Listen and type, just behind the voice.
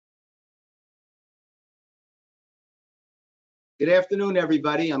Good afternoon,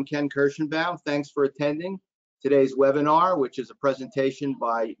 everybody. I'm Ken Kirschenbaum. Thanks for attending today's webinar, which is a presentation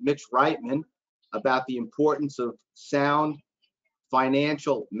by Mitch Reitman about the importance of sound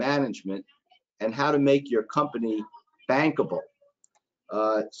financial management and how to make your company bankable.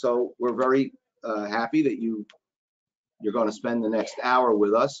 So we're very happy that you're going to spend the next hour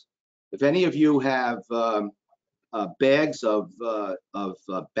with us. If any of you have bags of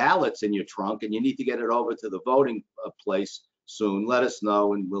ballots in your trunk and you need to get it over to the voting place soon, let us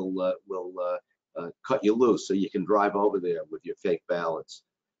know and we'll cut you loose so you can drive over there with your fake ballots.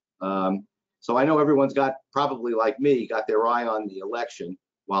 So I know everyone's got, probably like me, got their eye on the election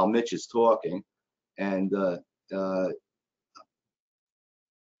while Mitch is talking, and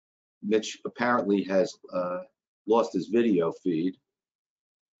Mitch apparently has lost his video feed.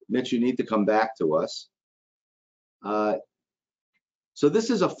 Mitch, you need to come back to us. So this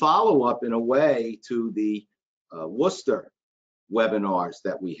is a follow-up in a way to the Worcester webinars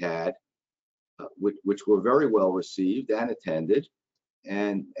that we had, which were very well received and attended.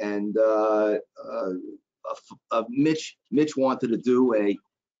 And Mitch wanted to do a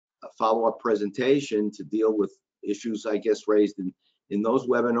follow-up presentation to deal with issues, I guess, raised in those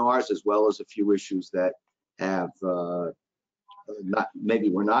webinars, as well as a few issues that have maybe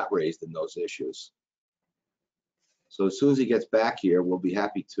were not raised in those issues. So as soon as he gets back here, we'll be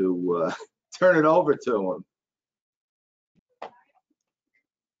happy to turn it over to him.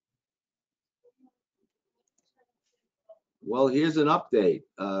 Well, here's an update.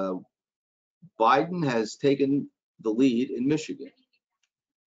 Biden has taken the lead in Michigan.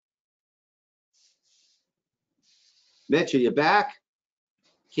 Mitch, are you back?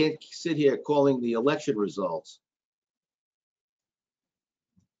 Can't sit here calling the election results.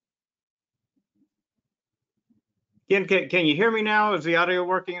 Ken, can you hear me now? Is the audio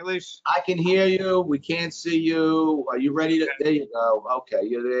working at least? I can hear you. We can't see you. Are you ready to? There you go. Okay,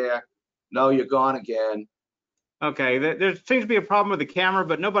 you're there. No, you're gone again. Okay, there seems to be a problem with the camera,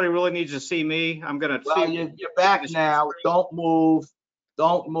 but nobody really needs to see me. I'm gonna. Well, you're back now. Don't move.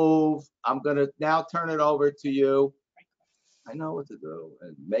 Don't move. I'm gonna now turn it over to you. I know what to do.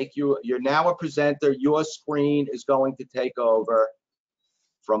 And you're now a presenter. Your screen is going to take over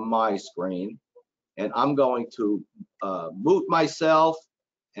from my screen. And I'm going to mute myself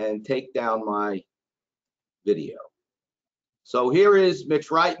and take down my video. So here is Mitch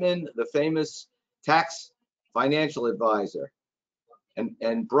Reitman, the famous tax financial advisor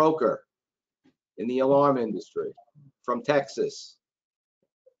and broker in the alarm industry from Texas,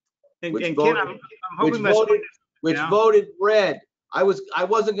 which voted red. I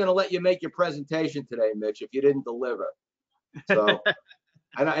wasn't going to let you make your presentation today, Mitch, if you didn't deliver. So.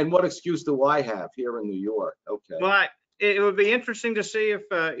 And what excuse do I have here in New York? Okay. Well, it would be interesting to see if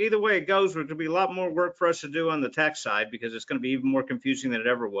either way it goes, there'll be a lot more work for us to do on the tax side because it's going to be even more confusing than it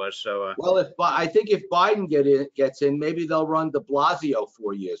ever was. So. Well, I think if Biden gets in, maybe they'll run de Blasio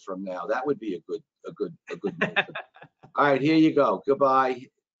 4 years from now. That would be a good move. All right, here you go. Goodbye.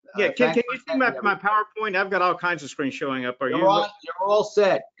 Yeah, can you see my PowerPoint? I've got all kinds of screens showing up. You're all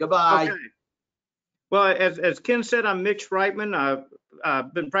set. Goodbye. Okay. Well, as Ken said, I'm Mitch Reitman.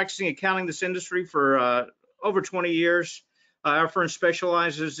 I've been practicing accounting in this industry for over 20 years. Our firm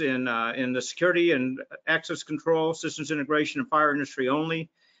specializes in the security and access control, systems integration, and fire industry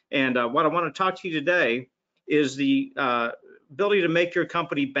only. And what I want to talk to you today is the ability to make your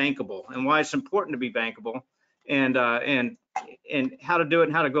company bankable and why it's important to be bankable, and how to do it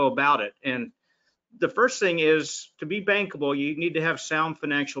and how to go about it. And the first thing is, to be bankable, you need to have sound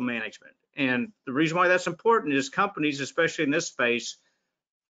financial management. And the reason why that's important is companies, especially in this space,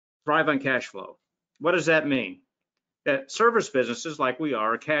 thrive on cash flow. What does that mean? That service businesses like we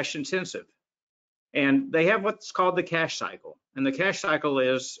are cash intensive, and they have what's called the cash cycle. And the cash cycle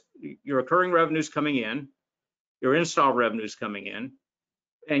is your recurring revenues coming in, your install revenues coming in,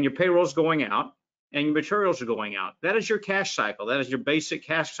 and your payrolls going out, and your materials are going out. That is your cash cycle. That is your basic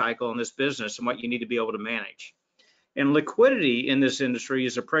cash cycle in this business and what you need to be able to manage. And liquidity in this industry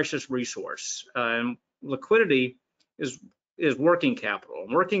is a precious resource. Liquidity is working capital.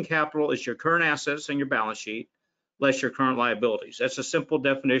 Working capital is your current assets and your balance sheet, less your current liabilities. That's a simple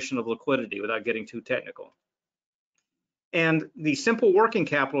definition of liquidity without getting too technical. And the simple working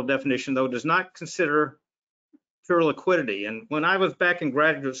capital definition, though, does not consider pure liquidity. And when I was back in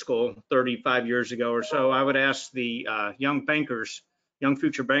graduate school 35 years ago or so, I would ask the young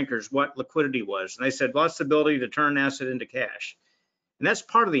future bankers, what liquidity was. And they said, well, it's the ability to turn an asset into cash. And that's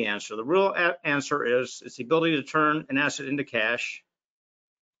part of the answer. The real answer is it's the ability to turn an asset into cash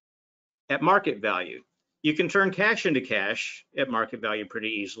at market value. You can turn cash into cash at market value pretty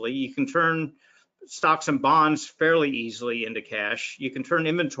easily. You can turn stocks and bonds fairly easily into cash. You can turn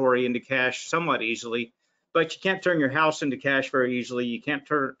inventory into cash somewhat easily, but you can't turn your house into cash very easily. You can't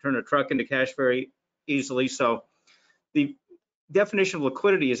turn a truck into cash very easily. So the definition of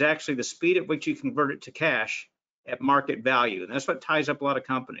liquidity is actually the speed at which you convert it to cash at market value. And that's what ties up a lot of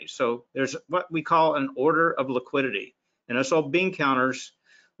companies. So there's what we call an order of liquidity. And that's all bean counters.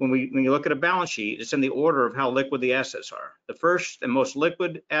 When you look at a balance sheet, it's in the order of how liquid the assets are. The first and most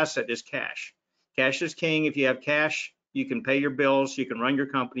liquid asset is cash. Cash is king. If you have cash, you can pay your bills, you can run your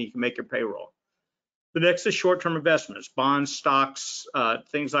company, you can make your payroll. The next is short-term investments, bonds, stocks,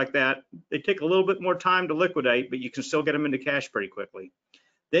 things like that. They take a little bit more time to liquidate, but you can still get them into cash pretty quickly.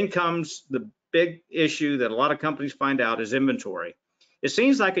 Then comes the big issue that a lot of companies find out is inventory. It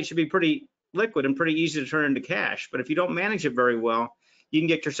seems like it should be pretty liquid and pretty easy to turn into cash, but if you don't manage it very well, you can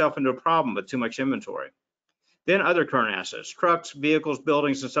get yourself into a problem with too much inventory. Then other current assets, trucks, vehicles,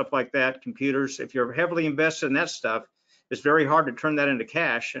 buildings, and stuff like that, computers. If you're heavily invested in that stuff, it's very hard to turn that into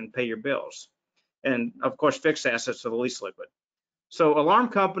cash and pay your bills. And of course, fixed assets are the least liquid. So alarm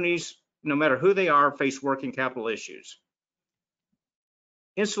companies, no matter who they are, face working capital issues.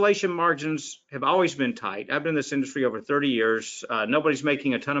 Installation margins have always been tight. I've been in this industry over 30 years. Nobody's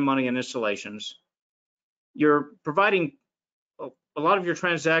making a ton of money in installations. You're providing a lot of your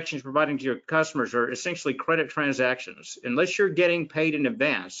transactions providing to your customers are essentially credit transactions. Unless you're getting paid in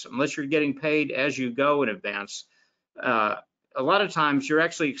advance, unless you're getting paid as you go in advance, a lot of times you're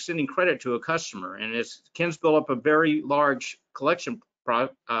actually extending credit to a customer. And Ken's built up a very large collection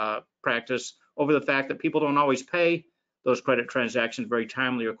practice over the fact that people don't always pay those credit transactions very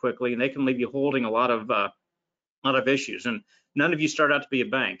timely or quickly, and they can leave you holding a lot of issues. And none of you start out to be a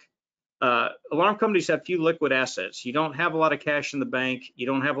bank. Alarm companies have few liquid assets. You don't have a lot of cash in the bank. You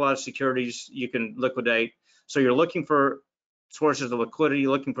don't have a lot of securities you can liquidate. So you're looking for sources of liquidity,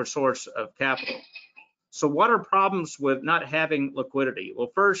 looking for source of capital. So what are problems with not having liquidity?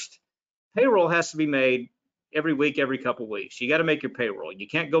 Well, first, payroll has to be made every week, every couple of weeks. You got to make your payroll. You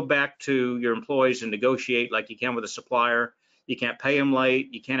can't go back to your employees and negotiate like you can with a supplier. You can't pay them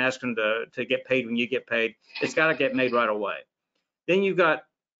late. You can't ask them to get paid when you get paid. It's got to get made right away. Then you've got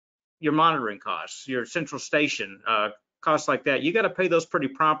your monitoring costs, your central station costs like that. You got to pay those pretty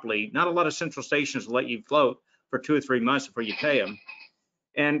promptly. Not a lot of central stations will let you float for 2 or 3 months before you pay them.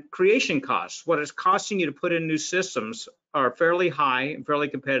 And creation costs, what it's costing you to put in new systems, are fairly high and fairly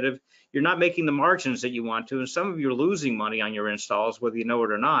competitive. You're not making the margins that you want to, and some of you are losing money on your installs, whether you know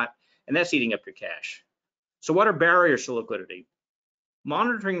it or not, and that's eating up your cash. So what are barriers to liquidity?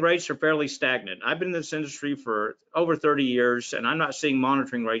 Monitoring rates are fairly stagnant. I've been in this industry for over 30 years, and I'm not seeing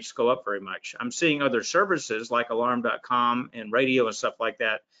monitoring rates go up very much. I'm seeing other services like alarm.com and radio and stuff like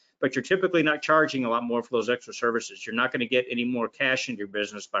that, but you're typically not charging a lot more for those extra services. You're not going to get any more cash into your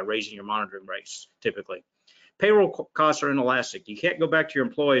business by raising your monitoring rates, typically. Payroll costs are inelastic. You can't go back to your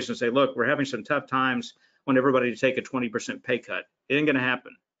employees and say, look, we're having some tough times. I want everybody to take a 20% pay cut. It ain't going to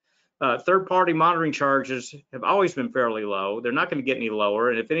happen. Third-party monitoring charges have always been fairly low. They're not going to get any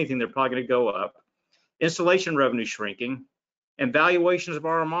lower, and if anything, they're probably going to go up. Installation revenue shrinking, and valuations of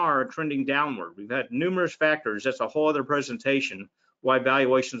RMR are trending downward. We've had numerous factors. That's a whole other presentation why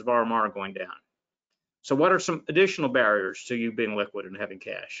valuations of RMR are going down. So what are some additional barriers to you being liquid and having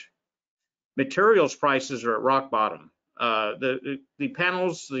cash? Materials prices are at rock bottom. The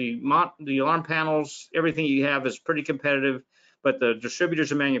panels, the alarm panels, everything you have is pretty competitive, but the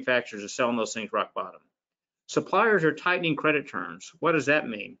distributors and manufacturers are selling those things rock bottom. Suppliers are tightening credit terms. What does that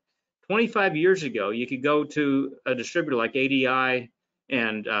mean? 25 years ago, you could go to a distributor like ADI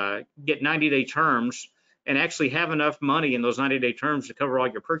and get 90-day terms and actually have enough money in those 90-day terms to cover all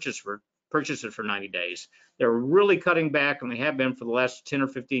your purchases for 90 days. They're really cutting back, and they have been for the last 10 or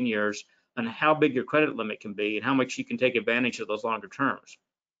 15 years, on how big your credit limit can be and how much you can take advantage of those longer terms.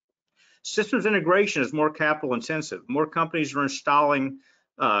 Systems integration is more capital intensive. More companies are installing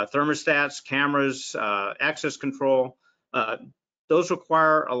thermostats, cameras, access control. Those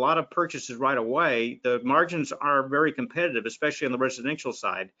require a lot of purchases right away. The margins are very competitive, especially on the residential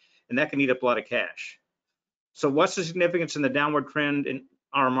side, and that can eat up a lot of cash. So what's the significance in the downward trend in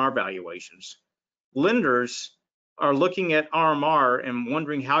RMR valuations? Lenders are looking at RMR and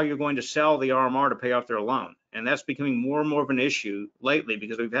wondering how you're going to sell the RMR to pay off their loan. And that's becoming more and more of an issue lately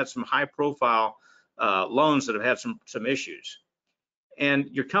because we've had some high profile loans that have had some issues. And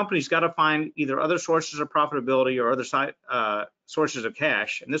your company's got to find either other sources of profitability or other sources of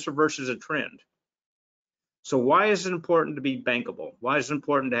cash, and this reverses a trend. So why is it important to be bankable? Why is it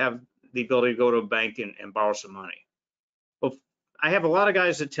important to have the ability to go to a bank and borrow some money? Well, I have a lot of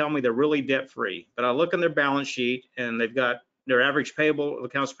guys that tell me they're really debt free, but I look on their balance sheet and they've got their average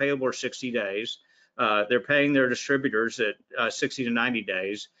accounts payable are 60 days. They're paying their distributors at 60 to 90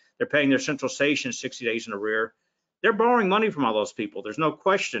 days. They're paying their central station 60 days in arrear. They're borrowing money from all those people. There's no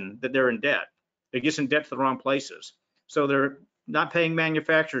question that they're in debt. They're just in debt to the wrong places. So they're not paying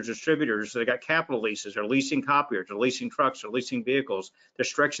manufacturers, distributors. They got capital leases. They're leasing copiers. They're leasing trucks. They're leasing vehicles. They're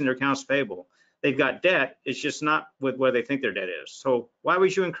stretching their accounts payable. They've got debt. It's just not with where they think their debt is. So why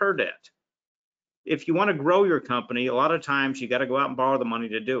would you incur debt? If you want to grow your company, a lot of times you got to go out and borrow the money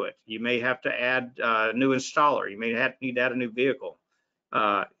to do it. You may have to add a new installer. You may need to add a new vehicle.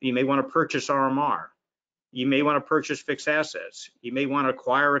 You may want to purchase RMR. You may want to purchase fixed assets. You may want to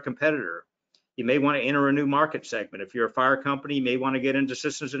acquire a competitor. You may want to enter a new market segment. If you're a fire company, you may want to get into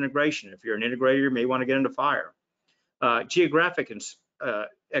systems integration. If you're an integrator, you may want to get into fire. Geographic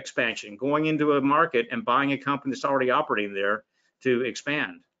expansion, going into a market and buying a company that's already operating there to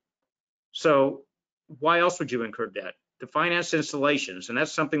expand. So why else would you incur debt? To finance installations, and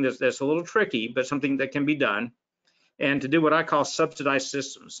that's something that's a little tricky, but something that can be done. And to do what I call subsidized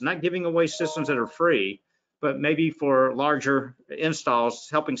systems, not giving away systems that are free, but maybe for larger installs,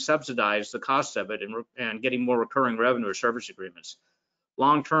 helping subsidize the cost of it and getting more recurring revenue or service agreements.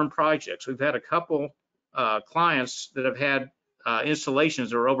 Long-term projects. We've had a couple clients that have had installations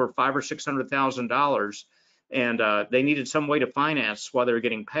that are over $500,000 or $600,000, and they needed some way to finance while they were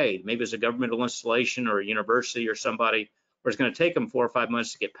getting paid. Maybe it's a governmental installation or a university or somebody where it's going to take them 4 or 5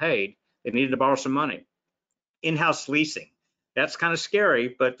 months to get paid. They needed to borrow some money. In-house leasing. That's kind of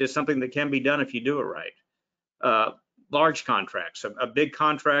scary, but it's something that can be done if you do it right. Large contracts, a big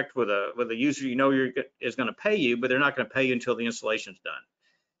contract with a user you know is going to pay you, but they're not going to pay you until the installation's done.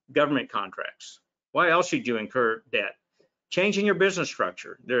 Government contracts. Why else should you incur debt? Changing your business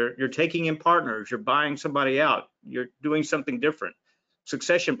structure. You're taking in partners. You're buying somebody out. You're doing something different.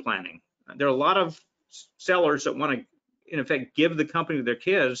 Succession planning. There are a lot of sellers that want to, in effect, give the company to their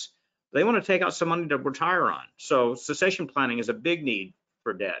kids. They want to take out some money to retire on. So succession planning is a big need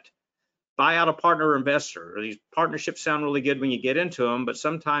for debt. Buy out a partner or investor. These partnerships sound really good when you get into them, but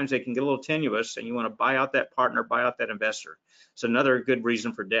sometimes they can get a little tenuous and you want to buy out that partner, buy out that investor. It's another good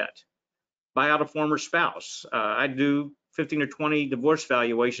reason for debt. Buy out a former spouse. I do 15 or 20 divorce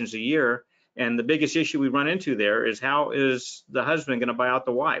valuations a year, and the biggest issue we run into there is how is the husband going to buy out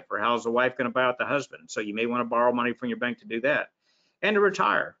the wife, or how is the wife going to buy out the husband? So you may want to borrow money from your bank to do that. And to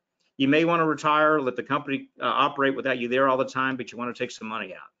retire. You may want to retire, let the company operate without you there all the time, but you want to take some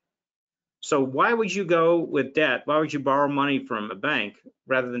money out. So why would you go with debt? Why would you borrow money from a bank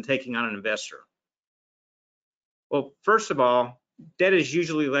rather than taking on an investor? Well, first of all, debt is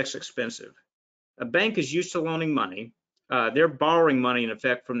usually less expensive. A bank is used to loaning money. They're borrowing money in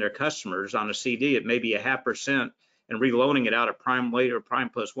effect from their customers on a CD at maybe 0.5% and reloaning it out at prime rate or prime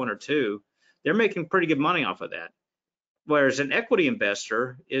plus 1 or 2. They're making pretty good money off of that. Whereas an equity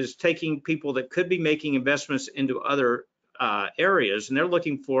investor is taking people that could be making investments into other areas, and they're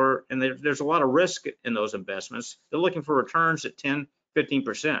looking for, and there's a lot of risk in those investments. They're looking for returns at 10,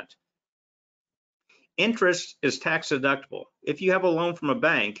 15%. Interest is tax deductible. If you have a loan from a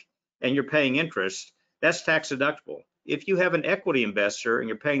bank and you're paying interest, that's tax deductible. If you have an equity investor and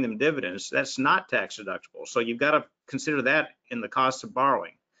you're paying them dividends, that's not tax deductible. So you've got to consider that in the cost of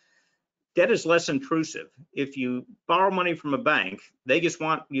borrowing. Debt is less intrusive. If you borrow money from a bank, they just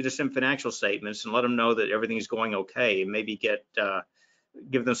want you to send financial statements and let them know that everything's going okay, and maybe give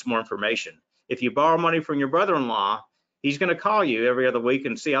them some more information. If you borrow money from your brother-in-law, he's going to call you every other week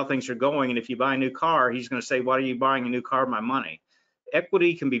and see how things are going. And if you buy a new car, he's going to say, "Why are you buying a new car with my money?"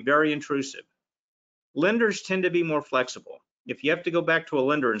 Equity can be very intrusive. Lenders tend to be more flexible. If you have to go back to a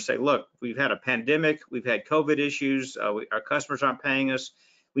lender and say, "Look, we've had a pandemic, we've had COVID issues, our customers aren't paying us.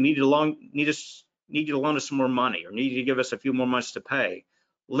 We need you to loan us some more money, or need you to give us a few more months to pay."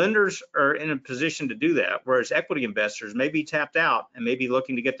 Lenders are in a position to do that, whereas equity investors may be tapped out and may be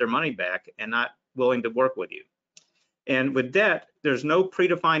looking to get their money back and not willing to work with you. And with debt, there's no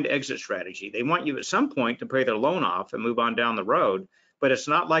predefined exit strategy. They want you at some point to pay their loan off and move on down the road, but it's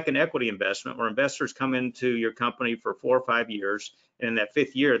not like an equity investment where investors come into your company for 4 or 5 years, and in that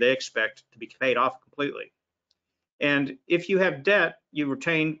 5th year, they expect to be paid off completely. And if you have debt, you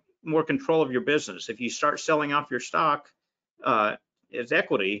retain more control of your business. If you start selling off your stock as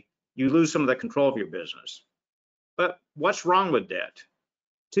equity, you lose some of the control of your business. But what's wrong with debt?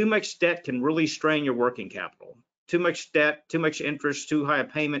 Too much debt can really strain your working capital. Too much debt, too much interest, too high a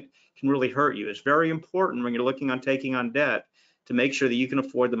payment can really hurt you. It's very important when you're looking on taking on debt to make sure that you can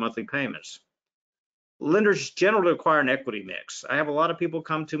afford the monthly payments. Lenders generally require an equity mix. I have a lot of people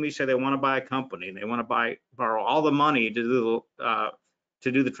come to me, say they want to buy a company and they want to borrow all the money to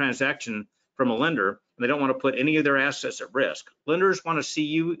do the transaction from a lender. and they don't want to put any of their assets at risk. Lenders want to see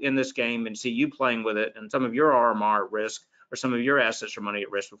you in this game and see you playing with it and some of your RMR at risk or some of your assets or money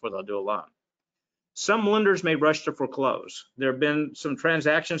at risk before they'll do a loan. Some lenders may rush to foreclose. There have been some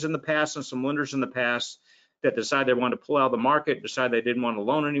transactions in the past and some lenders in the past that decide they want to pull out of the market, decide they didn't want a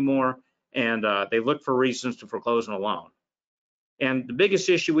loan anymore, and they look for reasons to foreclose on a loan. And the biggest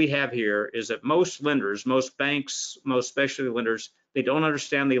issue we have here is that most lenders, most banks, most specialty lenders, they don't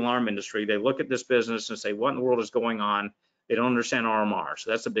understand the alarm industry. They look at this business and say, what in the world is going on? They don't understand RMR,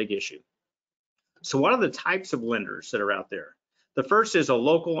 so that's a big issue. So what are the types of lenders that are out there? The first is a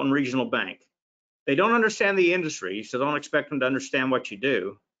local and regional bank. They don't understand the industry, so don't expect them to understand what you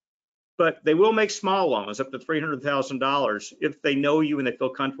do, but they will make small loans up to $300,000 if they know you and they feel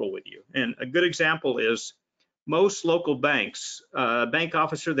comfortable with you. And a good example is most local banks, a bank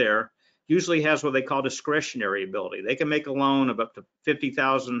officer there usually has what they call discretionary ability. They can make a loan of up to $50,000,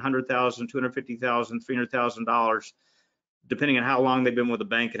 $100,000, $250,000, $300,000, depending on how long they've been with the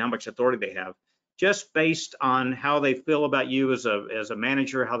bank and how much authority they have, just based on how they feel about you as a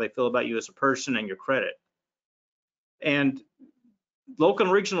manager, how they feel about you as a person and your credit. And local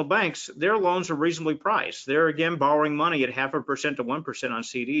and regional banks, their loans are reasonably priced. They're again borrowing money at 0.5% to 1% on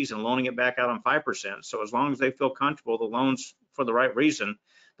CDs and loaning it back out on 5%. So as long as they feel comfortable, the loans for the right reason,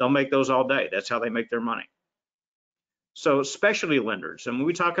 they'll make those all day. That's how they make their money. So specialty lenders, and when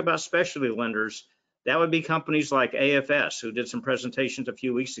we talk about specialty lenders, that would be companies like AFS, who did some presentations a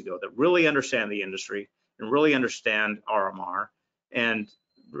few weeks ago, that really understand the industry and really understand RMR and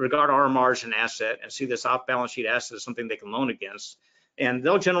regard RMR as an asset and see this off-balance sheet asset as something they can loan against. And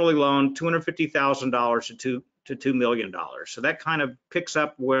they'll generally loan $250,000 to $2 million. So that kind of picks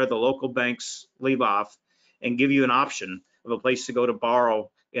up where the local banks leave off and give you an option of a place to go to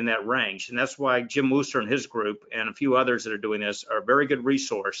borrow in that range. And that's why Jim Wooster and his group and a few others that are doing this are a very good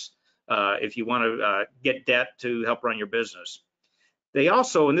resource if you want to get debt to help run your business. They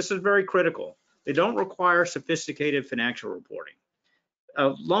also, and this is very critical, they don't require sophisticated financial reporting. A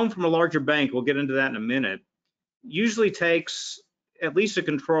loan from a larger bank, we'll get into that in a minute, usually takes at least a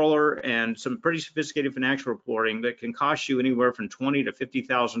controller and some pretty sophisticated financial reporting that can cost you anywhere from $20,000 to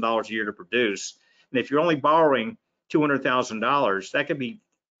 $50,000 a year to produce. And if you're only borrowing $200,000, that could be,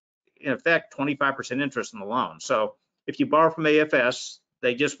 in effect, 25% interest in the loan. So if you borrow from AFS,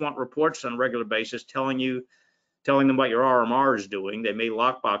 they just want reports on a regular basis telling them what your RMR is doing. They may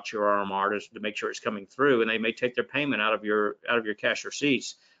lockbox your RMR to make sure it's coming through, and they may take their payment out of your cash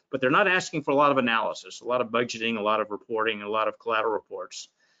receipts. But they're not asking for a lot of analysis, a lot of budgeting, a lot of reporting, a lot of collateral reports.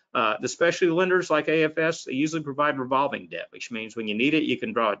 The specialty lenders like AFS, they usually provide revolving debt, which means when you need it, you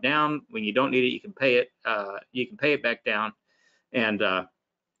can draw it down. When you don't need it, you can pay it back down, and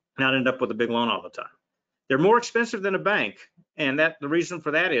not end up with a big loan all the time. They're more expensive than a bank, and the reason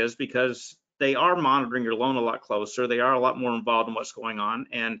for that is because they are monitoring your loan a lot closer. They are a lot more involved in what's going on,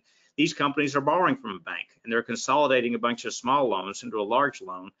 and these companies are borrowing from a bank, and they're consolidating a bunch of small loans into a large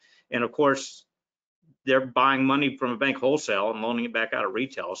loan. And of course, they're buying money from a bank wholesale and loaning it back out of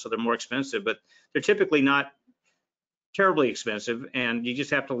retail, so they're more expensive, but they're typically not terribly expensive, and you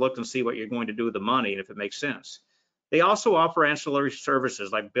just have to look and see what you're going to do with the money and if it makes sense. They also offer ancillary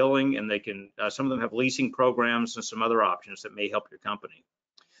services like billing, and they can, some of them have leasing programs and some other options that may help your company.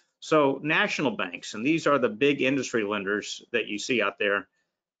 So national banks, and these are the big industry lenders that you see out there,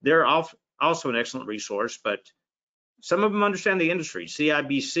 they're also an excellent resource, but some of them understand the industry.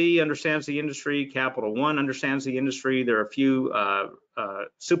 CIBC understands the industry, Capital One understands the industry. There are a few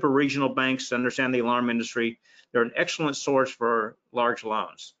super regional banks that understand the alarm industry. They're an excellent source for large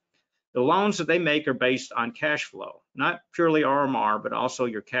loans. The loans that they make are based on cash flow, not purely RMR, but also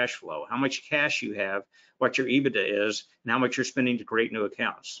your cash flow, how much cash you have, what your EBITDA is, and how much you're spending to create new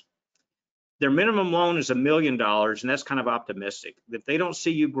accounts. Their minimum loan is $1 million, and that's kind of optimistic. If they don't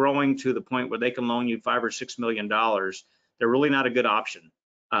see you growing to the point where they can loan you $5 or $6 million, they're really not a good option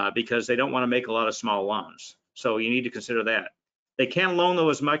because they don't want to make a lot of small loans. So you need to consider that. They can loan though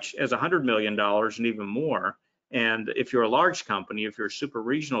as much as $100 million and even more. And if you're a large company, if you're a super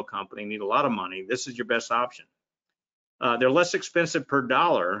regional company, need a lot of money, this is your best option. They're less expensive per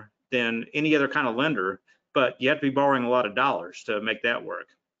dollar than any other kind of lender, but you have to be borrowing a lot of dollars to make that work.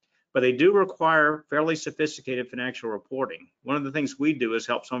 But they do require fairly sophisticated financial reporting. One of the things we do is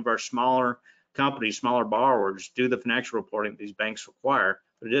help some of our smaller companies, smaller borrowers do the financial reporting that these banks require,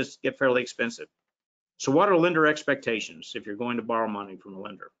 but it does get fairly expensive. So what are lender expectations if you're going to borrow money from a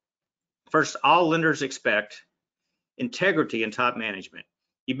lender? First, all lenders expect integrity in top management.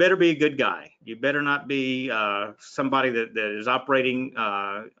 You better be a good guy. You better not be somebody that is operating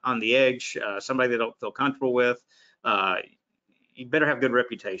on the edge, somebody they don't feel comfortable with. You better have good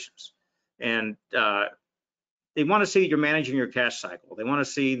reputations. And they want to see that you're managing your cash cycle. They want to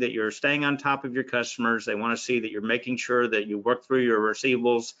see that you're staying on top of your customers. They want to see that you're making sure that you work through your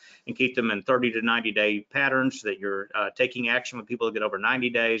receivables and keep them in 30 to 90-day patterns, that you're taking action with people that get over 90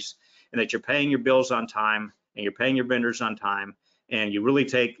 days, and that you're paying your bills on time and you're paying your vendors on time, and you really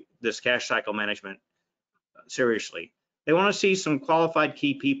take this cash cycle management seriously. They want to see some qualified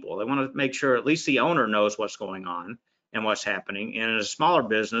key people. They want to make sure at least the owner knows what's going on and what's happening. And in a smaller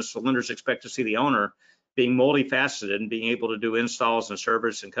business, the lenders expect to see the owner being multifaceted and being able to do installs and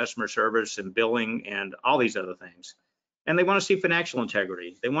service and customer service and billing and all these other things. And they want to see financial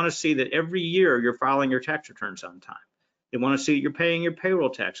integrity. They want to see that every year you're filing your tax returns on time. They want to see that you're paying your payroll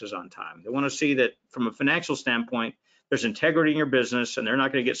taxes on time. They want to see that from a financial standpoint, there's integrity in your business and they're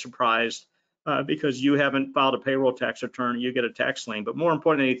not going to get surprised because you haven't filed a payroll tax return, you get a tax lien. But more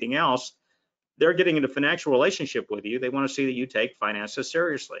important than anything else, they're getting into financial relationship with you. They want to see that you take finances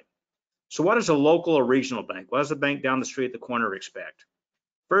seriously. So what does a local or regional bank, what does a bank down the street at the corner expect?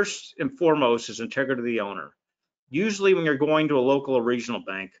 First and foremost is integrity of the owner. Usually when you're going to a local or regional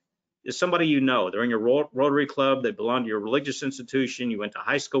bank, it's somebody you know. They're in your Rotary Club, they belong to your religious institution, you went to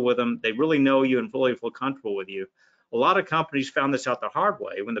high school with them, they really know you and fully feel comfortable with you. A lot of companies found this out the hard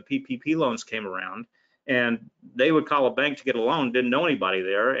way when the PPP loans came around, and they would call a bank to get a loan, didn't know anybody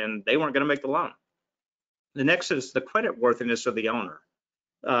there, and they weren't going to make the loan. The next is the credit worthiness of the owner.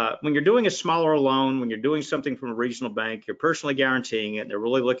 When you're doing a smaller loan, when you're doing something from a regional bank, you're personally guaranteeing it. And they're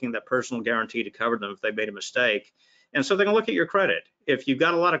really looking at that personal guarantee to cover them if they made a mistake. And so they're going to look at your credit. If you've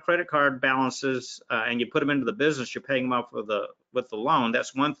got a lot of credit card balances and you put them into the business, you're paying them off with the loan.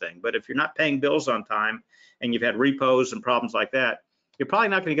 That's one thing. But if you're not paying bills on time and you've had repos and problems like that, you're probably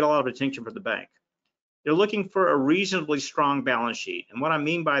not going to get a lot of attention from the bank. They're looking for a reasonably strong balance sheet. And what I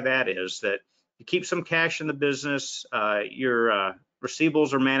mean by that is that you keep some cash in the business, your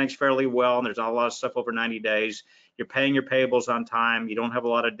receivables are managed fairly well, and there's not a lot of stuff over 90 days. You're paying your payables on time. You don't have a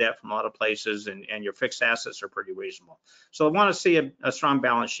lot of debt from a lot of places, and your fixed assets are pretty reasonable. So I want to see a strong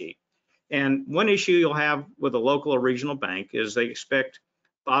balance sheet. And one issue you'll have with a local or regional bank is they expect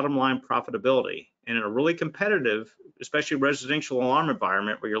bottom line profitability. And in a really competitive, especially residential alarm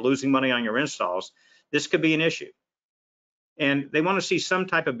environment where you're losing money on your installs, this could be an issue. And they want to see some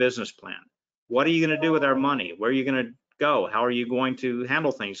type of business plan. What are you going to do with our money? Where are you going to go? How are you going to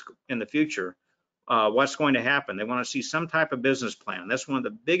handle things in the future? What's going to happen? They want to see some type of business plan. That's one of the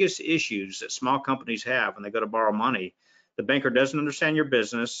biggest issues that small companies have when they go to borrow money. The banker doesn't understand your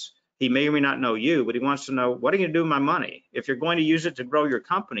business. He may or may not know you, but he wants to know, what are you going to do with my money? If you're going to use it to grow your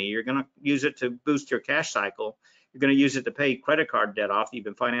company, you're going to use it to boost your cash cycle. You're going to use it to pay credit card debt off that you've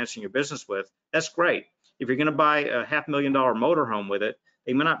been financing your business with. That's great. If you're going to buy a $500,000 motorhome with it,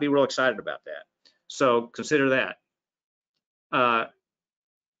 they may not be real excited about that. So consider that.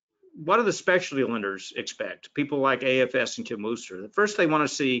 What do the specialty lenders expect? People like AFS and Kim Wooster. First, they want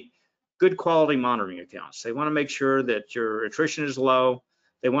to see good quality monitoring accounts. They want to make sure that your attrition is low.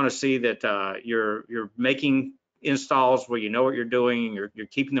 They want to see that you're making installs where you know what you're doing, you're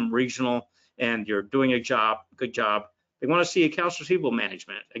keeping them regional, and you're doing a good job. They want to see accounts receivable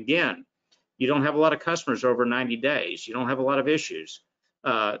management. Again, you don't have a lot of customers over 90 days. You don't have a lot of issues.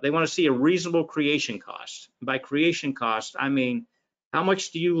 They want to see a reasonable creation cost. By creation cost, I mean, how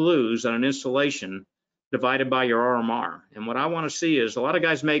much do you lose on an installation divided by your RMR? And what I want to see is a lot of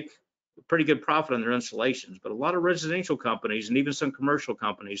guys make a pretty good profit on their installations, but a lot of residential companies and even some commercial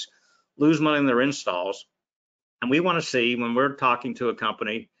companies lose money on their installs. And we want to see, when we're talking to a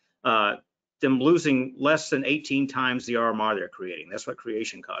company, them losing less than 18 times the RMR they're creating. That's what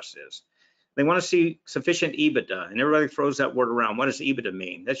creation cost is. They want to see sufficient EBITDA, and everybody throws that word around. What does EBITDA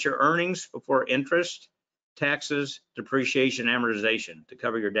mean? That's your earnings before interest, taxes, depreciation, amortization to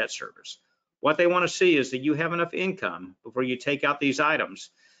cover your debt service. What they want to see is that you have enough income before you take out these items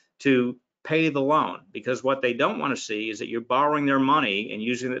to pay the loan, because what they don't want to see is that you're borrowing their money and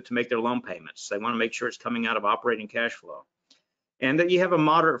using it to make their loan payments. They want to make sure it's coming out of operating cash flow, and that you have a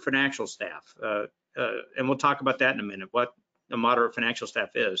moderate financial staff. And we'll talk about that in a minute, what a moderate financial staff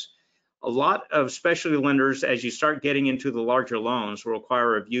is. A lot of specialty lenders, as you start getting into the larger loans, will require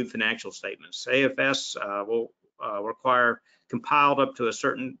reviewed financial statements. AFS will require compiled up to a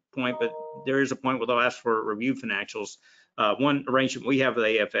certain point, but there is a point where they'll ask for reviewed financials. One arrangement we have with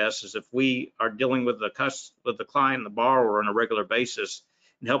AFS is if we are dealing with the client and the borrower on a regular basis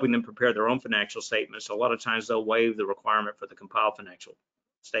and helping them prepare their own financial statements, a lot of times they'll waive the requirement for the compiled financial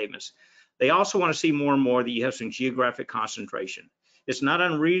statements. They also want to see more and more that you have some geographic concentration. It's not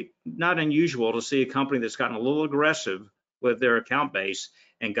unusual to see a company that's gotten a little aggressive with their account base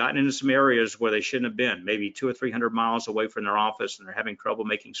and gotten into some areas where they shouldn't have been, maybe 200 or 300 miles away from their office, and they're having trouble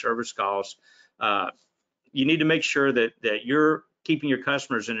making service calls. You need to make sure that you're keeping your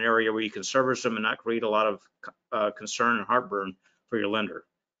customers in an area where you can service them and not create a lot of concern and heartburn for your lender.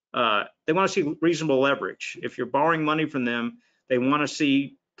 They want to see reasonable leverage. If you're borrowing money from them, they want to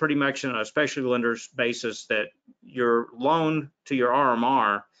see pretty much on a specialty lender's basis that your loan to your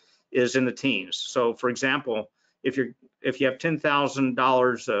RMR is in the teens. So for example, if you have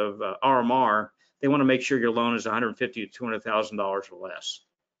 $10,000 of RMR, they want to make sure your loan is $150,000 to $200,000 or less.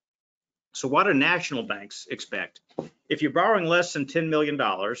 So what do national banks expect? If you're borrowing less than $10 million,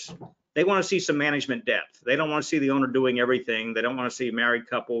 they want to see some management depth. They don't want to see the owner doing everything. They don't want to see a married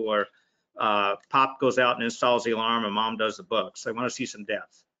couple where pop goes out and installs the alarm and mom does the books. They want to see some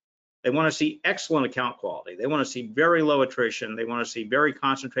depth. They want to see excellent account quality. They want to see very low attrition. They want to see very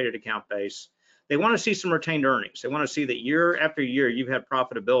concentrated account base. They want to see some retained earnings. They want to see that year after year you've had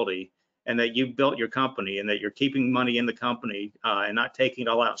profitability and that you've built your company and that you're keeping money in the company and not taking it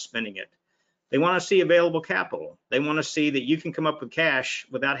all out and spending it. They want to see available capital. They want to see that you can come up with cash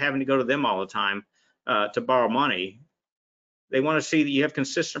without having to go to them all the time to borrow money. They want to see that you have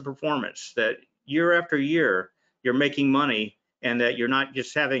consistent performance, that year after year you're making money and that you're not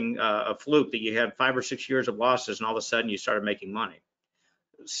just having a fluke that you had 5 or 6 years of losses and all of a sudden you started making money.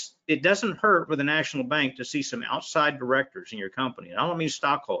 It doesn't hurt with a national bank to see some outside directors in your company. I don't mean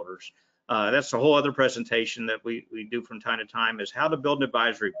stockholders. That's a whole other presentation that we do from time to time, is how to build an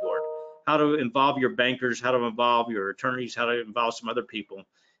advisory board, how to involve your bankers, how to involve your attorneys, how to involve some other people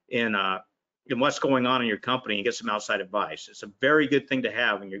in what's going on in your company and get some outside advice. It's a very good thing to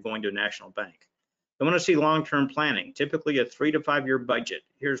have when you're going to a national bank. I want to see long-term planning, typically a 3 to 5 year budget.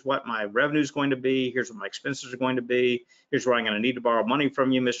 Here's what my revenue is going to be. Here's what my expenses are going to be. Here's where I'm going to need to borrow money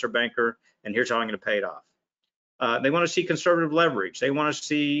from you, Mr. Banker, and here's how I'm going to pay it off. They want to see conservative leverage. They want to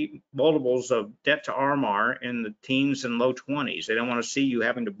see multiples of debt to RMR in the teens and low 20s. They don't want to see you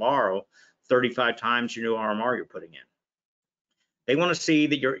having to borrow 35 times your new RMR you're putting in. They want to see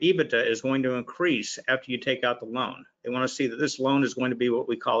that your EBITDA is going to increase after you take out the loan. They want to see that this loan is going to be what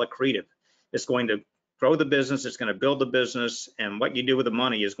we call accretive. It's going to grow the business, it's going to build the business, and what you do with the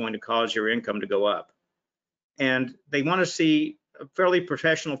money is going to cause your income to go up. And they want to see a fairly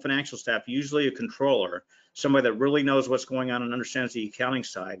professional financial staff, usually a controller, somebody that really knows what's going on and understands the accounting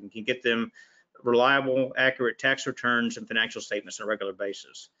side and can get them reliable, accurate tax returns and financial statements on a regular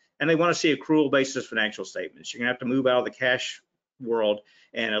basis. And they want to see accrual basis financial statements. You're going to have to move out of the cash world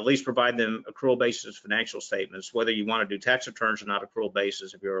and at least provide them accrual basis financial statements. Whether you want to do tax returns or not accrual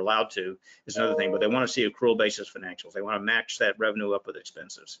basis, if you're allowed to, is another thing, but they want to see accrual basis financials. They want to match that revenue up with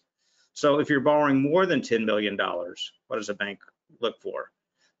expenses. So if you're borrowing more than $10 million, what does a bank look for?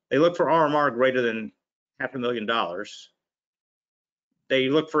 They look for RMR greater than $500,000. They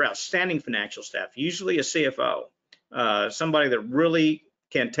look for outstanding financial staff, usually a CFO, somebody that really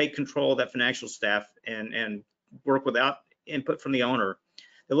can take control of that financial staff and work without input from the owner.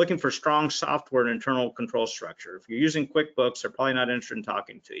 They're looking for strong software and internal control structure. If you're using QuickBooks, they're probably not interested in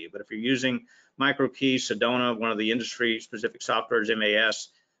talking to you. But if you're using MicroKey, Sedona, one of the industry-specific softwares, MAS,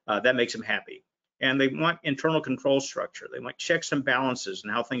 that makes them happy. And they want internal control structure. They want checks and balances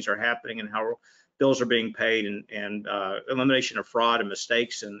and how things are happening and how bills are being paid and elimination of fraud and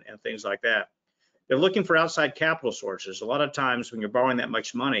mistakes and things like that. They're looking for outside capital sources. A lot of times when you're borrowing that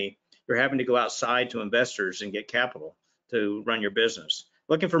much money, you're having to go outside to investors and get capital to run your business.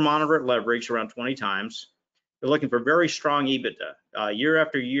 Looking for moderate leverage around 20 times. They're looking for very strong EBITDA. Year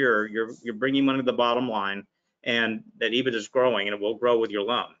after year, you're bringing money to the bottom line, and that EBITDA is growing, and it will grow with your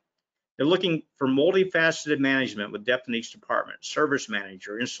loan. They're looking for multifaceted management with depth in each department: service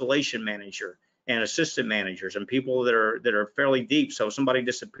manager, installation manager, and assistant managers, and people that are fairly deep. So if somebody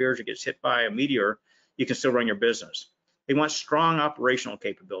disappears or gets hit by a meteor, you can still run your business. They want strong operational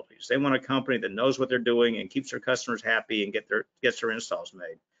capabilities. They want a company that knows what they're doing and keeps their customers happy and gets their installs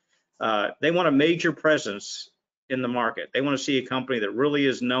made. They want a major presence in the market. They want to see a company that really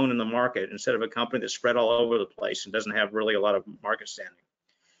is known in the market instead of a company that's spread all over the place and doesn't have really a lot of market standing.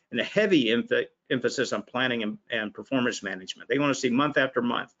 And a heavy emphasis on planning and performance management. They want to see month after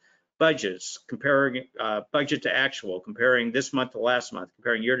month budgets, comparing budget to actual, comparing this month to last month,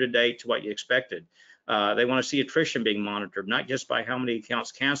 comparing year to date to what you expected. They want to see attrition being monitored, not just by how many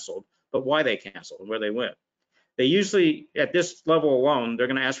accounts canceled, but why they canceled and where they went. They usually, at this level alone, they're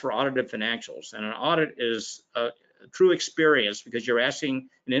going to ask for audited financials. And an audit is a true experience because you're asking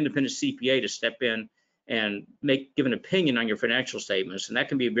an independent CPA to step in and give an opinion on your financial statements. And that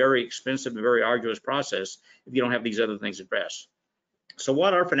can be a very expensive and very arduous process if you don't have these other things addressed. So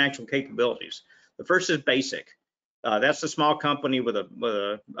what are financial capabilities? The first is basic. That's a small company with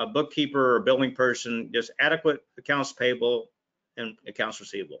a bookkeeper or billing person, just adequate accounts payable and accounts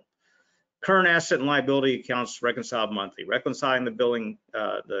receivable. Current asset and liability accounts reconciled monthly, reconciling the billing,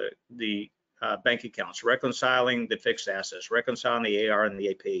 the bank accounts, reconciling the fixed assets, reconciling the AR and the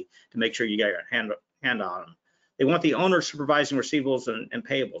AP to make sure you got your hand on them. They want the owner supervising receivables and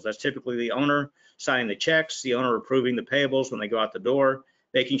payables. That's typically the owner signing the checks, the owner approving the payables when they go out the door,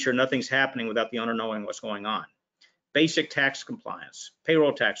 making sure nothing's happening without the owner knowing what's going on. Basic tax compliance,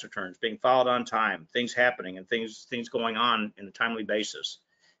 payroll tax returns being filed on time, things happening and things going on in a timely basis.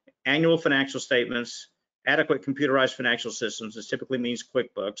 Annual financial statements, adequate computerized financial systems. This typically means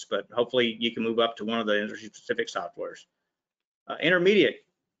QuickBooks, but hopefully you can move up to one of the industry-specific softwares. Intermediate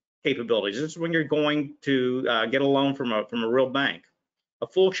capabilities. This is when you're going to get a loan from a real bank. A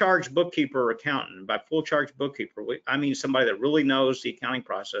full charge bookkeeper or accountant. By full charge bookkeeper, I mean somebody that really knows the accounting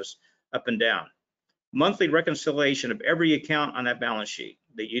process up and down. Monthly reconciliation of every account on that balance sheet,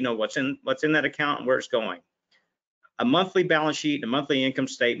 that you know what's in that account and where it's going. A monthly balance sheet and a monthly income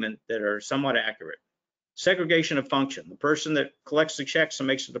statement that are somewhat accurate. Segregation of function. The person that collects the checks and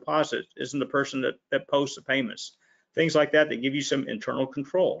makes the deposit isn't the person that posts the payments. Things like that give you some internal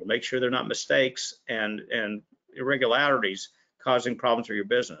control to make sure they're not mistakes and irregularities causing problems for your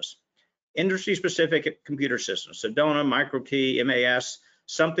business. Industry-specific computer systems, Sedona, MicroKey, MAS,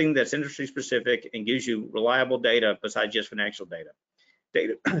 something that's industry-specific and gives you reliable data besides just financial data.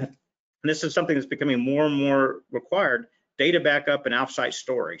 And this is something that's becoming more and more required, data backup and offsite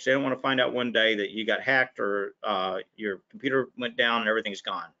storage. They don't want to find out one day that you got hacked or your computer went down and everything's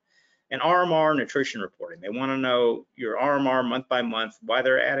gone. And RMR nutrition reporting. They want to know your RMR month by month, why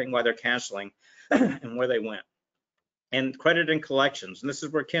they're adding, why they're canceling, and where they went. And credit and collections. And this is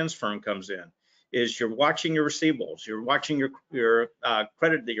where Ken's firm comes in, is you're watching your receivables, you're watching your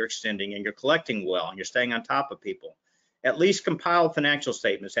credit that you're extending, and you're collecting well, and you're staying on top of people. At least compile financial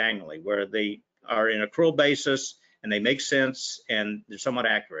statements annually where they are in accrual basis and they make sense and they're somewhat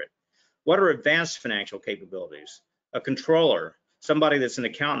accurate. What are advanced financial capabilities? A controller, somebody that's an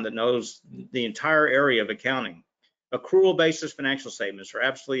accountant that knows the entire area of accounting. Accrual basis financial statements are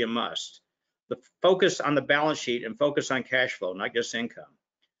absolutely a must. The focus on the balance sheet and focus on cash flow, not just income.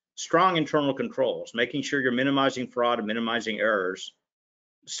 Strong internal controls, making sure you're minimizing fraud and minimizing errors.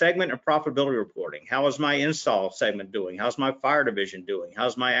 Segment and profitability reporting. How is my install segment doing? How's my fire division doing?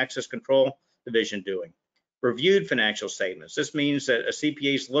 How's my access control division doing? Reviewed financial statements. This means that a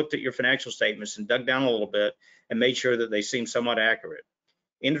CPA's looked at your financial statements and dug down a little bit and made sure that they seem somewhat accurate.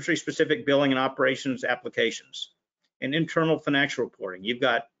 Industry-specific billing and operations applications. And internal financial reporting. You've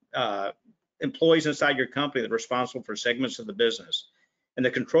got employees inside your company that are responsible for segments of the business. And the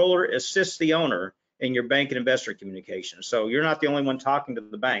controller assists the owner in your bank and investor communication. So you're not the only one talking to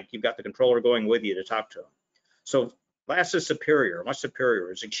the bank. You've got the controller going with you to talk to them. So last is superior. What's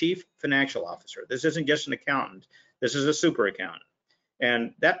superior? Is a chief financial officer. This isn't just an accountant. This is a super accountant.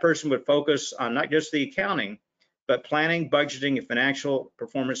 And that person would focus on not just the accounting, but planning, budgeting, and financial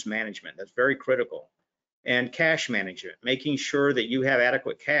performance management. That's very critical. And cash management, making sure that you have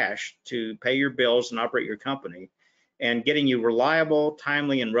adequate cash to pay your bills and operate your company, and getting you reliable,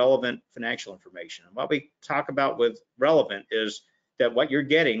 timely, and relevant financial information. And what we talk about with relevant is that what you're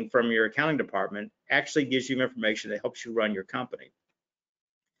getting from your accounting department actually gives you information that helps you run your company.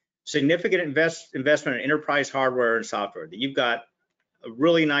 Significant investment in enterprise hardware and software. That you've got a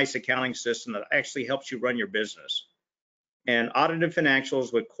really nice accounting system that actually helps you run your business. And audited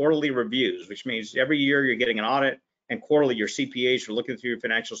financials with quarterly reviews, which means every year you're getting an audit, and quarterly your CPAs are looking through your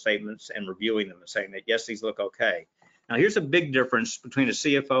financial statements and reviewing them and saying that, yes, these look okay. Now, here's a big difference between a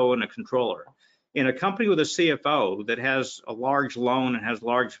CFO and a controller. In a company with a CFO that has a large loan and has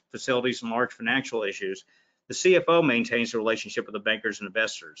large facilities and large financial issues, the CFO maintains the relationship with the bankers and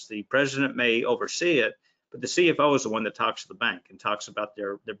investors. The president may oversee it, but the CFO is the one that talks to the bank and talks about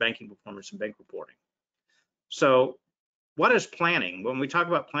their banking performance and bank reporting. So what is planning? When we talk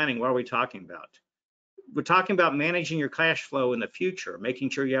about planning, what are we talking about? We're talking about managing your cash flow in the future,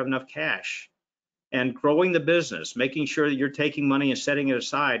 making sure you have enough cash, and growing the business, making sure that you're taking money and setting it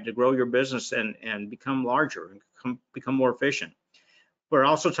aside to grow your business and become larger and become more efficient. We're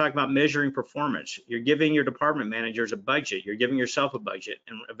also talking about measuring performance. You're giving your department managers a budget. You're giving yourself a budget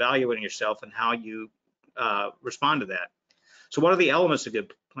and evaluating yourself and how you respond to that. So what are the elements of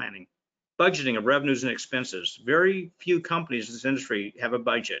good planning? Budgeting of revenues and expenses. Very few companies in this industry have a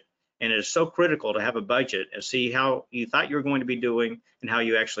budget, and it is so critical to have a budget and see how you thought you were going to be doing and how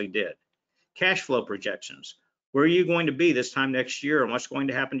you actually did. Cash flow projections. Where are you going to be this time next year, and what's going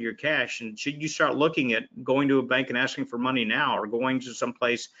to happen to your cash? And should you start looking at going to a bank and asking for money now, or going to some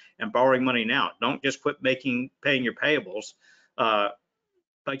place and borrowing money now? Don't just quit paying your payables.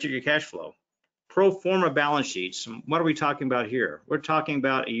 Budget your cash flow. Pro forma balance sheets. What are we talking about here? We're talking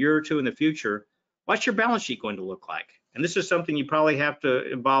about a year or two in the future. What's your balance sheet going to look like? And this is something you probably have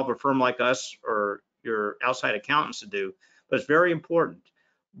to involve a firm like us or your outside accountants to do, but it's very important.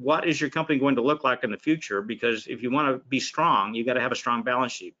 What is your company going to look like in the future? Because if you want to be strong, you got to have a strong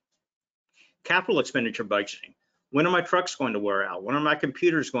balance sheet. Capital expenditure budgeting. When are my trucks going to wear out? When are my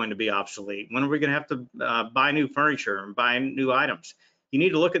computers going to be obsolete? When are we going to have to buy new furniture and buy new items? You need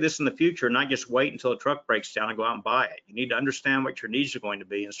to look at this in the future, not just wait until a truck breaks down and go out and buy it. You need to understand what your needs are going to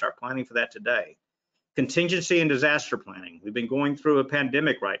be and start planning for that today. Contingency and disaster planning. We've been going through a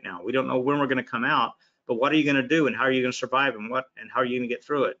pandemic right now. We don't know when we're going to come out, but what are you going to do, and how are you going to survive, and how are you going to get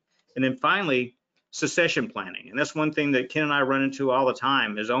through it? And then finally, succession planning. And that's one thing that Ken and I run into all the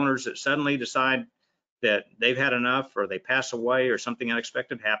time, is owners that suddenly decide that they've had enough, or they pass away, or something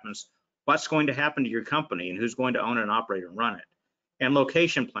unexpected happens. What's going to happen to your company, and who's going to own and operate and run it? And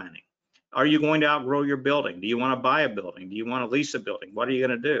location planning. Are you going to outgrow your building? Do you want to buy a building? Do you want to lease a building? What are you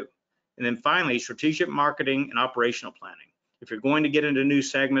going to do? And then finally, strategic marketing and operational planning. If you're going to get into new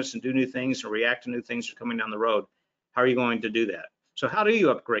segments and do new things and react to new things that are coming down the road, how are you going to do that? So how do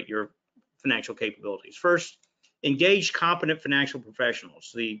you upgrade your financial capabilities? First, engage competent financial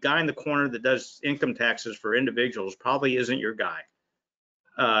professionals. The guy in the corner that does income taxes for individuals probably isn't your guy.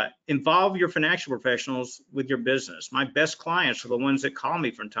 Involve your financial professionals with your business. My best clients are the ones that call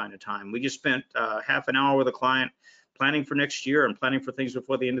me from time to time. We just spent half an hour with a client planning for next year and planning for things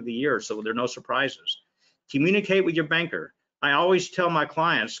before the end of the year, so there are no surprises. Communicate with your banker. I always tell my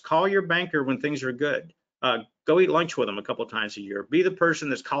clients, call your banker when things are good. Go eat lunch with them a couple of times a year. Be the person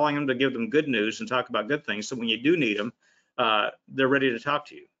that's calling them to give them good news and talk about good things, so when you do need them, they're ready to talk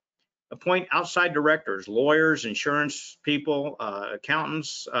to you. Appoint outside directors, lawyers, insurance people,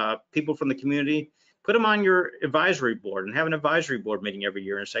 accountants, people from the community. Put them on your advisory board and have an advisory board meeting every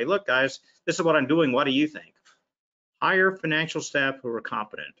year and say, look, guys, this is what I'm doing. What do you think? Hire financial staff who are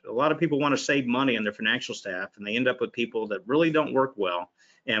competent. A lot of people want to save money on their financial staff, and they end up with people that really don't work well.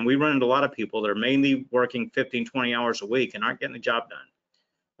 And we run into a lot of people that are mainly working 15, 20 hours a week and aren't getting the job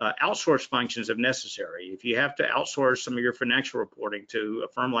done. Outsource functions if necessary. If you have to outsource some of your financial reporting to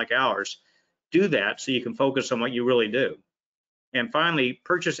a firm like ours, do that so you can focus on what you really do. And finally,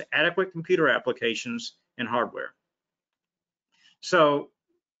 purchase adequate computer applications and hardware. So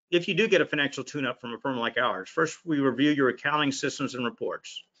if you do get a financial tune-up from a firm like ours, first we review your accounting systems and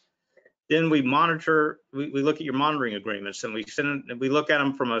reports. Then we monitor, we look at your monitoring agreements, and we look at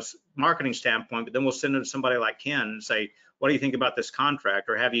them from a marketing standpoint, but then we'll send it to somebody like Ken and say, what do you think about this contract?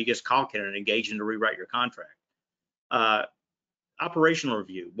 Or have you just call Ken and engage him to rewrite your contract? Operational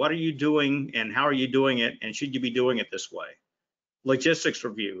review. What are you doing and how are you doing it? And should you be doing it this way? Logistics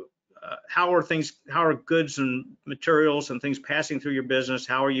review. How are goods and materials and things passing through your business?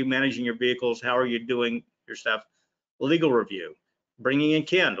 How are you managing your vehicles? How are you doing your stuff? Legal review. Bringing in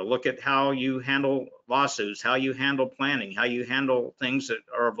Ken to look at how you handle lawsuits, how you handle planning, how you handle things that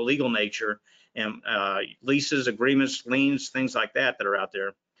are of a legal nature, and leases, agreements, liens, things like that that are out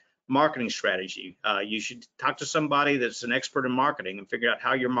there. Marketing strategy. You should talk to somebody that's an expert in marketing and figure out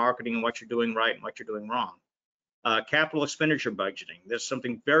how you're marketing and what you're doing right and what you're doing wrong. Capital expenditure budgeting. That's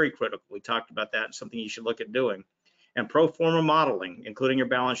something very critical. We talked about that. It's something you should look at doing. And pro forma modeling, including your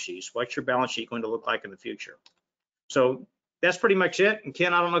balance sheets. What's your balance sheet going to look like in the future? So that's pretty much it. And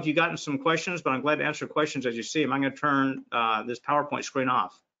Ken, I don't know if you've gotten some questions, but I'm glad to answer questions as you see them. I'm going to turn this PowerPoint screen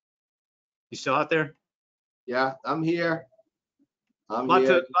off. You still out there? Yeah, I'm here. Lot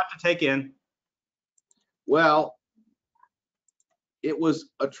to take in. Well, it was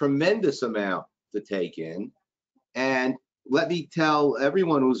a tremendous amount to take in. And let me tell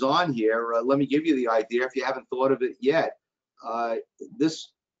everyone who's on here, let me give you the idea if you haven't thought of it yet.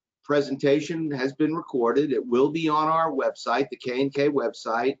 This presentation has been recorded. It will be on our website, the K&K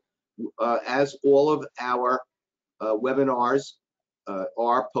website, as all of our webinars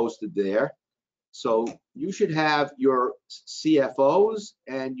are posted there. So you should have your CFOs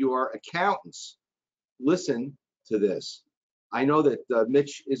and your accountants listen to this. I know that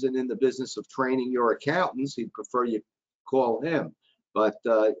Mitch isn't in the business of training your accountants. He'd prefer you call him. But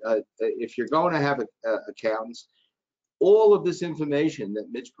if you're going to have accountants, all of this information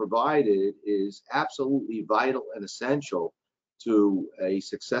that Mitch provided is absolutely vital and essential to a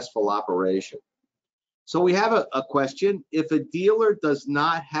successful operation. So we have a question. If a dealer does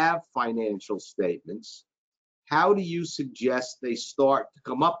not have financial statements, how do you suggest they start to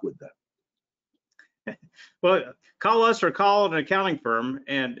come up with them? Well, call us or call an accounting firm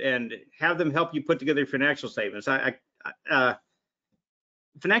and have them help you put together your financial statements.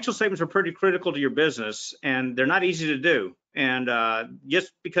 Financial statements are pretty critical to your business, and they're not easy to do. And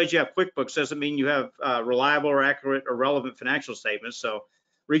just because you have QuickBooks doesn't mean you have reliable or accurate or relevant financial statements. So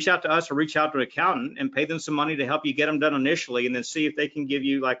reach out to us or reach out to an accountant and pay them some money to help you get them done initially, and then see if they can give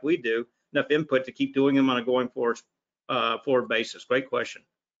you, like we do, enough input to keep doing them on a going forward basis. Great question.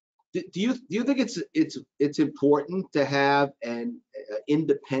 Do you think it's important to have an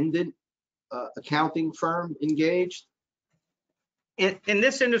independent accounting firm engaged? In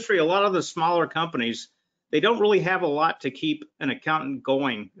this industry, a lot of the smaller companies, they don't really have a lot to keep an accountant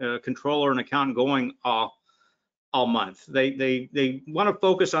going, a controller and accountant going all month. They want to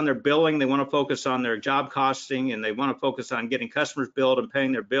focus on their billing, they want to focus on their job costing, and they want to focus on getting customers billed and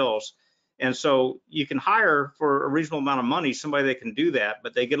paying their bills. And so you can hire for a reasonable amount of money somebody that can do that,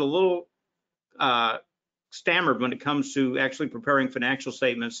 but they get a little stammered when it comes to actually preparing financial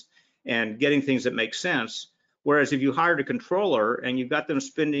statements and getting things that make sense. Whereas if you hired a controller and you've got them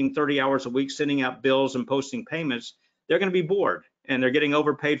spending 30 hours a week sending out bills and posting payments, they're going to be bored and they're getting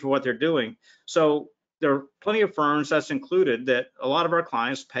overpaid for what they're doing. So there are plenty of firms, us included, that a lot of our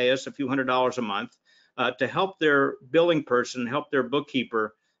clients pay us a few $100s a month to help their billing person, help their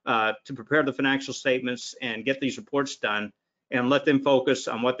bookkeeper to prepare the financial statements and get these reports done, and let them focus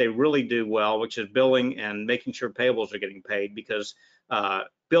on what they really do well, which is billing and making sure payables are getting paid, because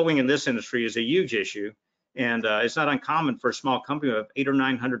billing in this industry is a huge issue. And it's not uncommon for a small company with 800 or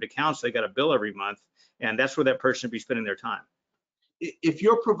 900 accounts, they got to bill every month, and that's where that person should be spending their time. If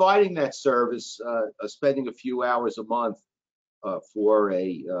you're providing that service, spending a few hours a month for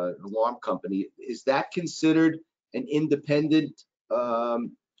an alarm company, is that considered an independent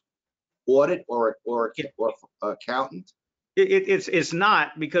audit or accountant? It's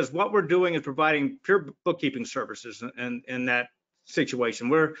not, because what we're doing is providing pure bookkeeping services in that situation.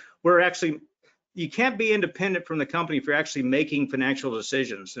 We're actually, you can't be independent from the company if you're actually making financial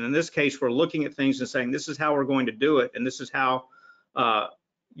decisions. And in this case, we're looking at things and saying, this is how we're going to do it, and this is how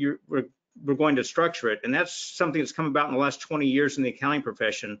we're going to structure it. And that's something that's come about in the last 20 years in the accounting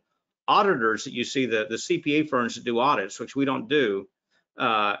profession. Auditors that you see, the CPA firms that do audits, which we don't do,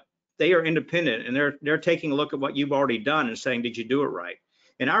 they are independent, and they're taking a look at what you've already done and saying, did you do it right?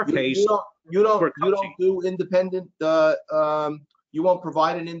 In our case, you don't do independent. You won't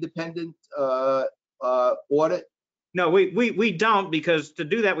provide an independent audit? No, we don't, because to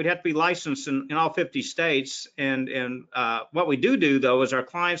do that, we'd have to be licensed in all 50 states. And what we do though, is our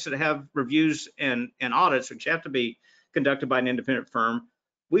clients that have reviews and audits, which have to be conducted by an independent firm,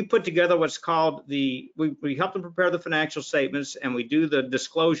 we put together what's called we help them prepare the financial statements, and we do the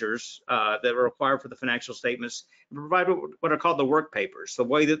disclosures that are required for the financial statements, and provide what are called the work papers, the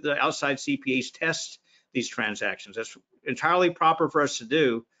way that the outside CPAs test these transactions. That's entirely proper for us to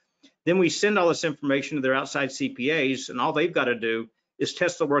do. Then we send all this information to their outside CPAs, and all they've got to do is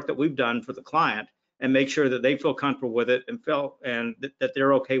test the work that we've done for the client and make sure that they feel comfortable with it and that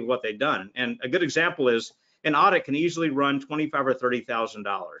they're okay with what they've done. And a good example is an audit can easily run $25,000 or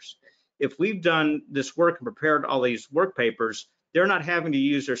 $30,000. If we've done this work and prepared all these work papers, they're not having to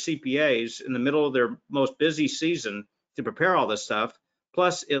use their CPAs in the middle of their most busy season to prepare all this stuff.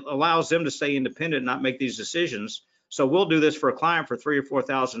 Plus, it allows them to stay independent and not make these decisions. So we'll do this for a client for $3,000 or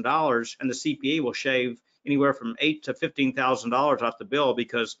 $4,000, and the CPA will shave anywhere from $8,000 to $15,000 off the bill,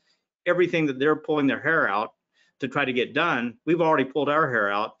 because everything that they're pulling their hair out to try to get done, we've already pulled our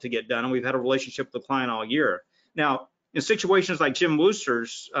hair out to get done, and we've had a relationship with the client all year. Now, in situations like Jim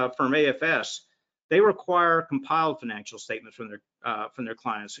Wooster's firm AFS, they require compiled financial statements from their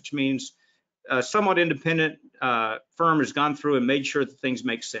clients, which means a somewhat independent firm has gone through and made sure that things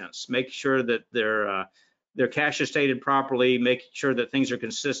make sense, make sure that their cash is stated properly, make sure that things are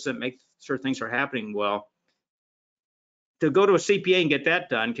consistent, make sure things are happening well. To go to a CPA and get that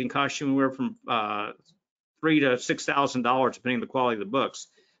done can cost you anywhere from $3,000 to $6,000, depending on the quality of the books.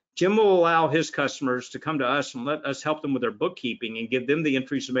 Jim will allow his customers to come to us and let us help them with their bookkeeping and give them the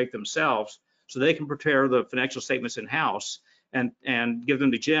entries to make themselves, so they can prepare the financial statements in-house and give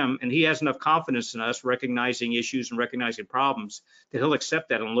them to Jim. And he has enough confidence in us recognizing issues and recognizing problems that he'll accept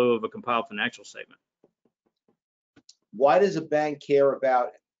that in lieu of a compiled financial statement. Why does a bank care about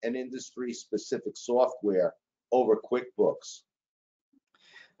an industry-specific software over QuickBooks?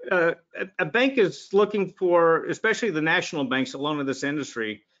 A bank is looking for, especially the national banks that belong to this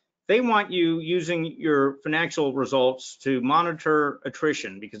industry, they want you using your financial results to monitor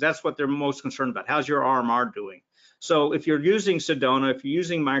attrition, because that's what they're most concerned about. How's your RMR doing? So if you're using Sedona, if you're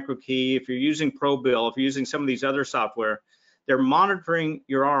using MicroKey, if you're using ProBill, if you're using some of these other software, They're monitoring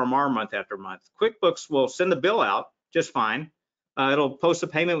your RMR month after month. QuickBooks will send the bill out just fine. It'll post a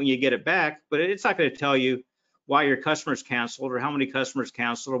payment when you get it back, but it's not going to tell you why your customers canceled or how many customers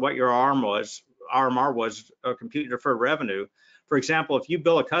canceled or what your RMR was, compute deferred revenue. For example, if you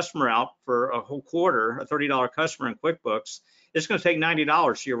bill a customer out for a whole quarter, a $30 customer in QuickBooks, it's going to take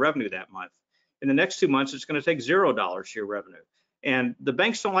 $90 to your revenue that month. In the next 2 months, it's going to take $0 to your revenue. And the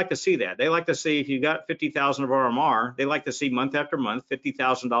banks don't like to see that. They like to see if you got 50,000 of RMR, they like to see month after month,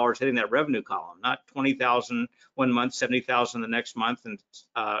 $50,000 hitting that revenue column, not 20,000 one month, 70,000 the next month, and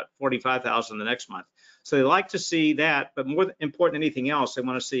 45,000 the next month. So they like to see that, but more important than anything else, they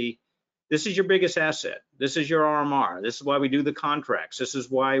want to see this is your biggest asset. This is your RMR. This is why we do the contracts. This is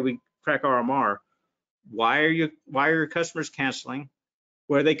why we track RMR. Why are your customers canceling?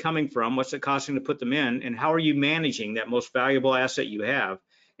 Where are they coming from? What's it costing to put them in? And how are you managing that most valuable asset you have?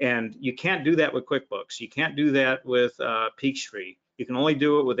 And you can't do that with QuickBooks. You can't do that with Peachtree. You can only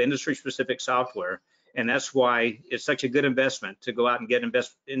do it with industry-specific software. And that's why it's such a good investment to go out and get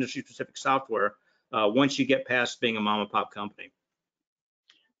industry-specific software once you get past being a mom and pop company.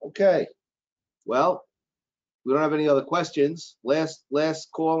 Okay. Well, we don't have any other questions. Last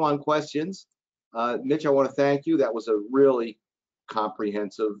call on questions. Mitch, I want to thank you. That was a really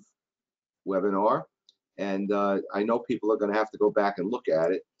comprehensive webinar, and I know people are going to have to go back and look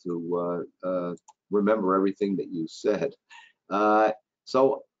at it to remember everything that you said.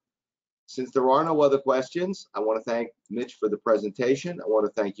 So since there are no other questions, I want to thank Mitch for the presentation. I want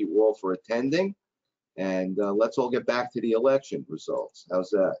to thank you all for attending, and let's all get back to the election results. How's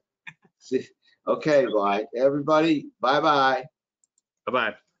that? Okay, bye everybody. Bye-bye.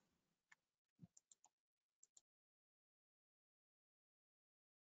 Bye-bye.